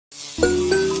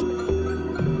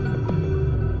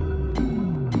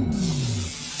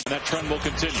That trend will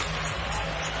continue.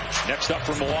 Next up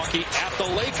for Milwaukee at the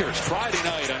Lakers Friday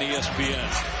night on ESPN.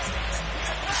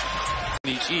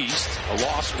 In the East, a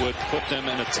loss would put them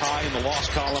in a tie in the loss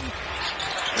column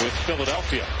with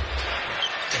Philadelphia.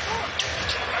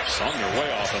 Sumner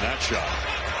way off on that shot.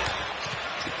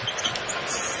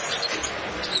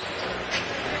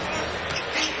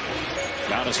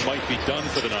 Giannis might be done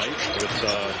for the night with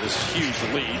this huge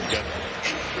lead. Got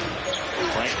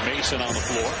Frank Mason on the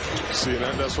floor. See,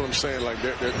 that's what I'm saying. Like,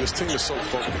 this team is so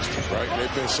focused, right?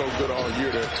 They've been so good all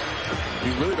year that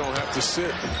you really don't have to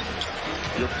sit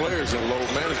your players in load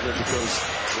management, because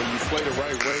when you play the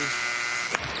right way,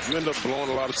 you end up blowing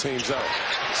a lot of teams out.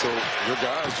 So your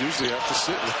guys usually have to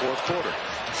sit in the fourth quarter.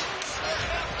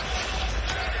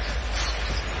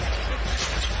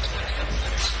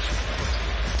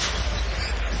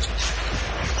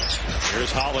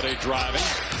 Here's Holiday driving.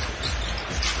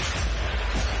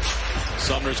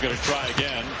 Sumner's going to try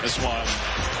again. This one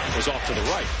was off to the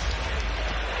right.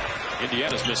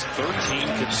 Indiana's missed 13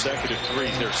 consecutive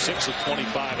threes. They're 6 of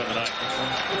 25 in the night.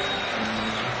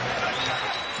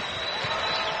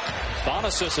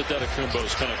 Thanasis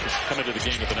Antetokounmpo's kind of come into the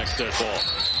game with the next dead ball.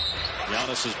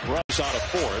 Giannis's brother's out of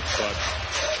fourth, but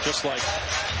just like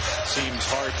seems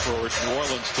hard for New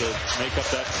Orleans to make up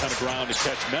that kind of ground to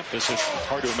catch Memphis, it's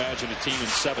hard to imagine a team in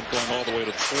seventh going all the way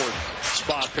to the fourth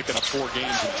spot, picking up 4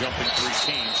 games and jumping 3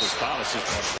 teams as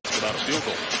Thanasis without a field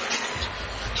goal.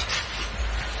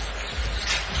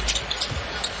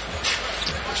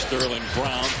 Sterling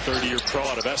Brown, 30-year pro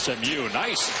out of SMU.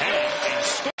 Nice hang and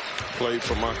score. Played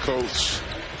for my coach,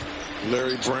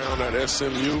 Larry Brown at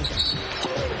SMU.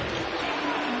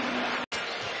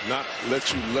 Not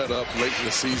let you let up late in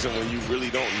the season when you really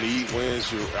don't need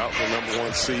wins. You're out the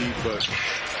 #1 seed, but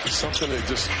it's something that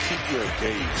just keep you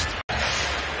engaged.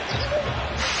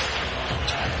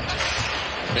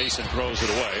 Mason throws it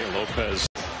away. Lopez.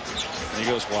 And he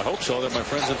goes, well, I hope so. They're my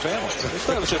friends and family.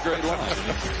 That was a great line.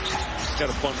 He's got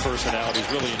a fun personality.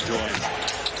 He's really enjoying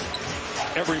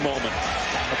every moment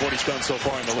of what he's done so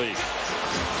far in the league.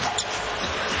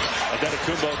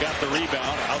 Antetokounmpo got the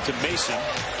rebound out to Mason.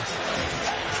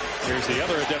 Here's the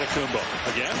other Antetokounmpo.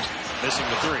 Again, missing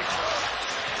the 3.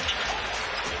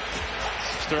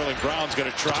 Sterling Brown's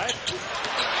going to try it.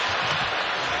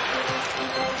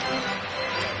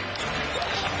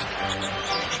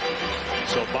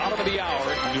 So bottom of the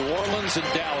hour, New Orleans and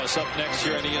Dallas up next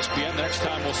here on ESPN. Next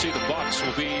time we'll see the Bucks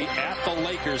will be at the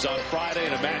Lakers on Friday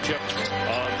in a matchup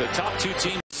of the top 2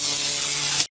 teams.